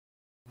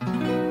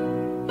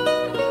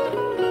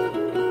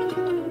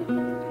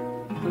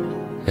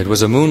It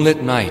was a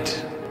moonlit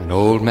night in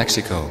old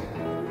Mexico.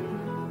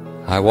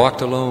 I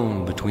walked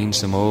alone between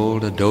some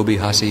old adobe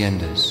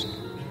haciendas.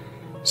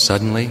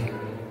 Suddenly,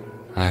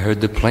 I heard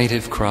the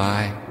plaintive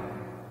cry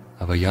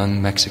of a young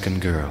Mexican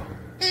girl.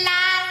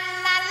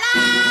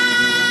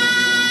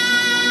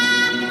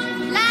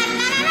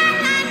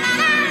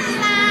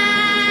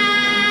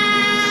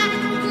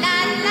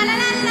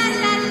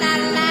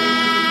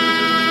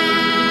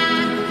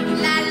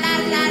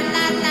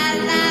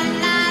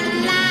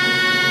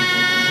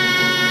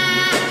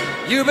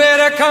 You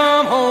better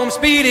come home,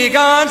 Speedy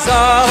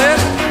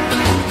Gonzales,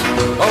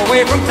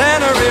 away from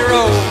Tannery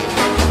Road.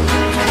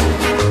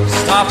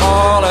 Stop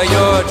all of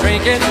your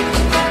drinking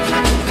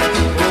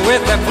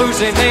with that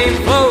floozy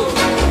named Flo.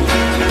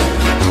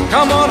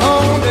 Come on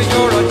home to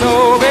your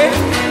adobe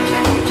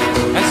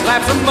and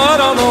slap some mud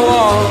on the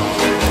wall.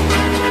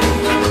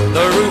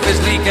 The roof is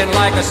leaking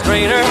like a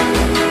strainer.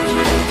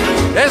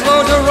 There's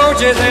loads of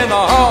roaches in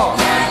the hall.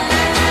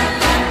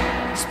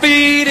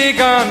 Speedy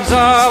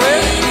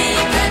Gonzales,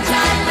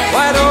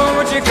 why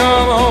don't you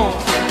come home?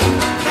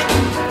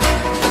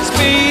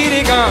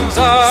 Speedy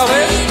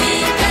Gonzales,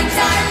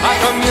 how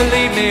come you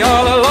leave me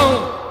all alone?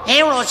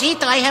 Hey,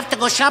 Rosita, I have to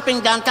go shopping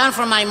downtown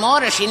for my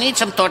mother. She needs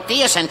some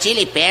tortillas and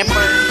chili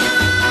pepper.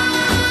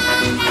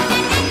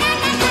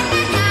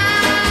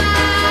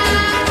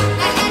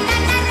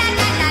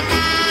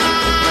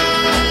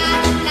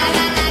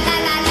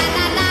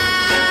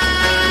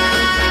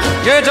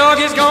 Your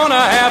dog is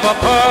gonna have a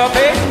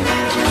puppy,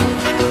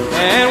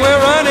 and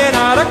we're running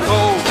out of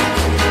coal.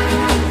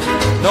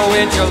 No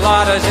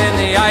enchiladas in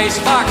the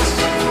icebox,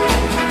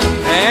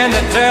 and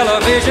the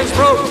television's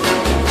broke.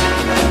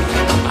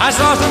 I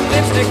saw some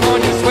lipstick on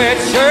your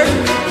sweatshirt.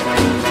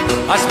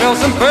 I smell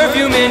some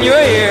perfume in your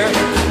ear.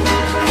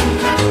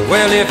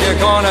 Well, if you're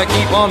gonna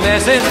keep on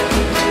messing,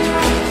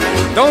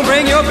 don't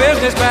bring your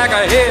business back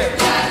here.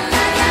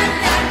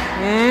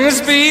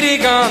 Speedy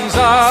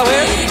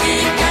Gonzales,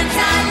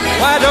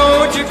 why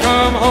don't you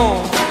come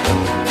home?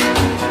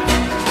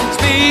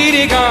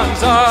 Speedy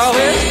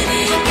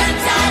Gonzales,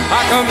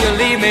 how come you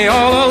leave me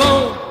all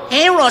alone?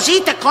 Hey,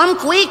 Rosita, come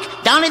quick.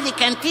 Down at the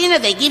cantina,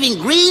 they're giving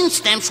green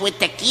stamps with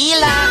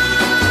tequila.